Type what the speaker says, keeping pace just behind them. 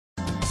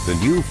The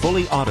new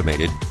fully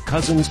automated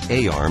Cousins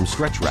A-arm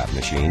stretch wrap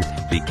machine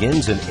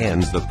begins and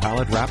ends the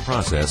pallet wrap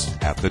process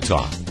at the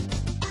top.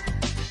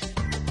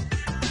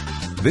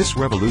 This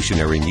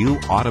revolutionary new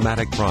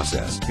automatic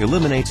process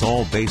eliminates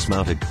all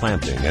base-mounted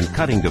clamping and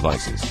cutting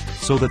devices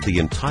so that the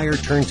entire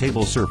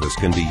turntable surface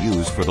can be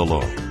used for the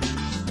load.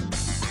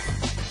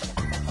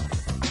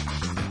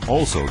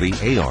 Also, the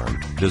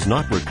A-arm does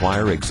not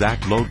require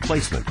exact load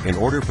placement in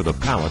order for the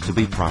pallet to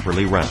be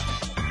properly wrapped.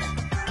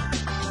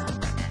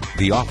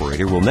 The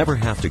operator will never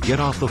have to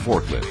get off the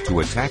forklift to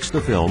attach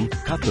the film,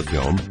 cut the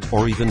film,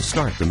 or even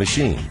start the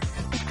machine.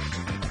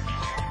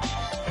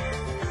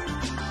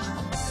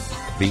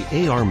 The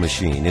A-arm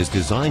machine is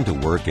designed to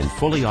work in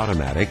fully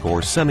automatic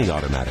or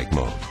semi-automatic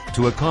mode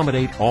to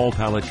accommodate all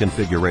pallet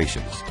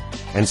configurations.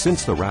 And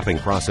since the wrapping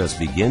process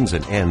begins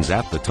and ends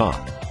at the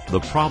top, the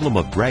problem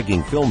of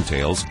dragging film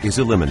tails is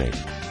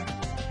eliminated.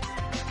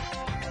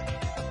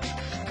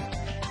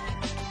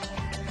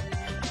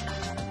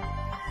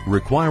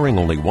 Requiring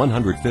only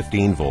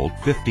 115-volt,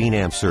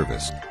 15-amp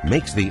service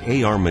makes the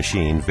A-arm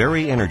machine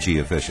very energy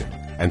efficient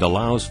and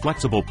allows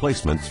flexible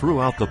placement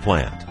throughout the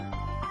plant.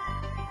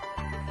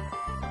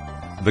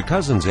 The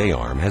Cousins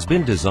A-arm has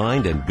been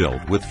designed and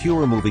built with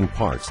fewer moving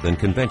parts than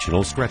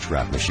conventional stretch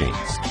wrap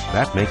machines.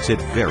 That makes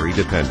it very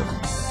dependable.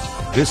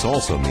 This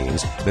also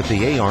means that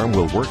the A-arm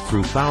will work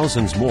through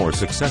thousands more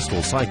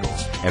successful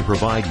cycles and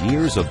provide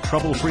years of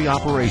trouble-free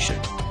operation.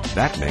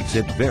 That makes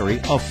it very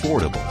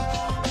affordable.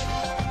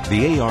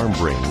 The A-arm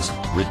brings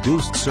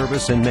reduced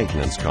service and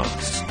maintenance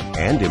costs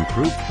and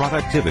improved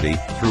productivity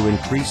through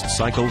increased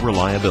cycle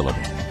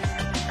reliability.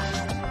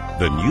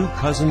 The new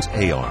Cousins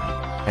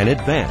A-arm, an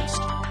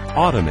advanced,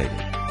 automated,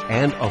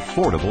 and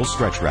affordable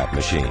stretch wrap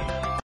machine.